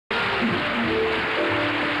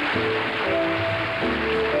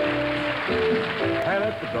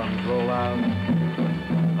drums roll out,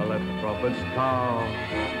 let the trumpets call,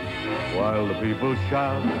 while the people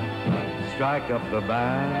shout, strike up the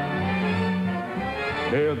band.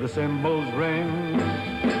 Hear the cymbals ring,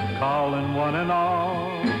 calling one and all,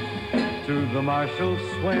 to the martial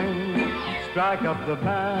swing, strike up the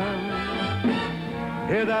band.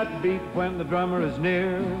 Hear that beat when the drummer is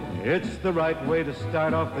near, it's the right way to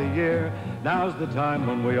start off the year. Now's the time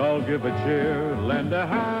when we all give a cheer, lend a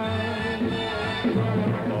hand.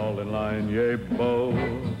 Fall in line, yea, bo,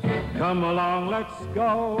 come along, let's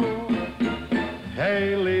go.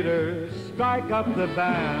 Hey, leader, strike up the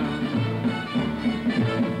band.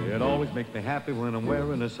 It always makes me happy when I'm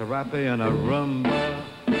wearing a serape and a rumba.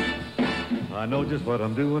 I know just what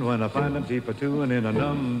I'm doing when I find them teepa-tooing in a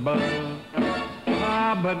number.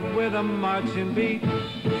 But with a marching beat,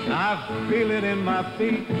 I feel it in my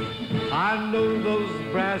feet. I know those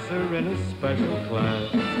brass are in a special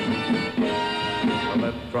class.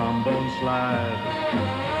 Let trombone slide,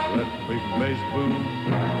 let the big bass boom,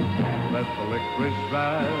 let the licorice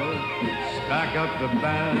ride, stack up the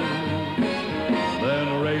band, then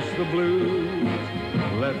erase the blues,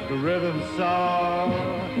 let the rhythm soar,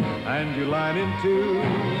 and you line in two,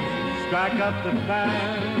 strike up the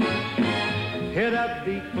band. Hear that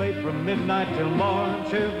beat play from midnight till morn,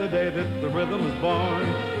 cheer the day that the rhythm was born,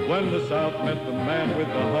 when the South met the man with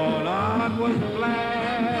the horn. Ah, it was the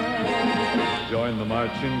plan. Join the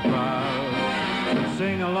marching crowd and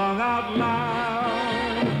sing along out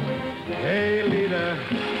loud. Hey, leader,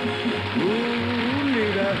 ooh,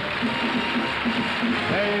 leader,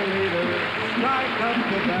 hey, leader, strike up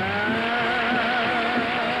the band.